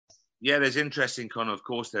Yeah, there's interest in Conor. Of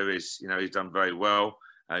course, there is. You know, he's done very well.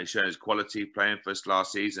 He's shown his quality playing for us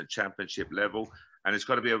last season at championship level. And it's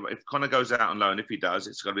got to be, if Conor goes out on loan, if he does,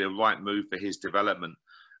 it's got to be a right move for his development.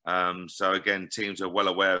 So again, teams are well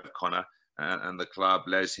aware of Conor, and the club,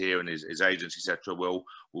 Les here and his agents, etc., will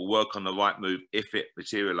work on the right move if it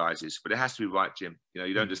materialises. But it has to be right, Jim. You know,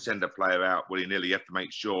 you don't just send a player out willy-nilly. You have to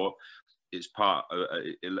make sure it's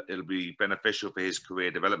it'll be beneficial for his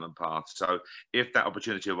career development path. So if that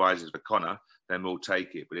opportunity arises for Conor, then we'll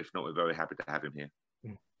take it. But if not, we're very happy to have him here.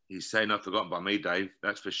 He's saying not forgotten by me, Dave.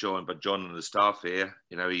 That's for sure. And by John and the staff here,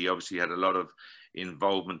 you know, he obviously had a lot of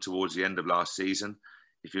involvement towards the end of last season.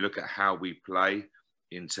 If you look at how we play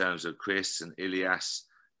in terms of Chris and Ilias,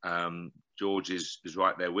 George is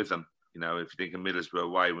right there with them. You know, if you think of Middlesbrough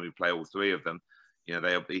away, when we play all three of them, you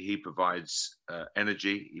know, he provides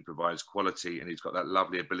energy, he provides quality, and he's got that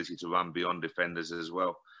lovely ability to run beyond defenders as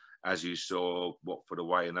well, as you saw Watford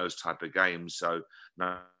away in those type of games. So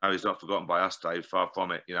no, he's not forgotten by us, Dave. Far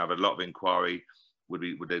from it. You know, I've had a lot of inquiry.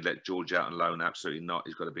 Would they let George out on loan? Absolutely not.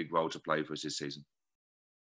 He's got a big role to play for us this season.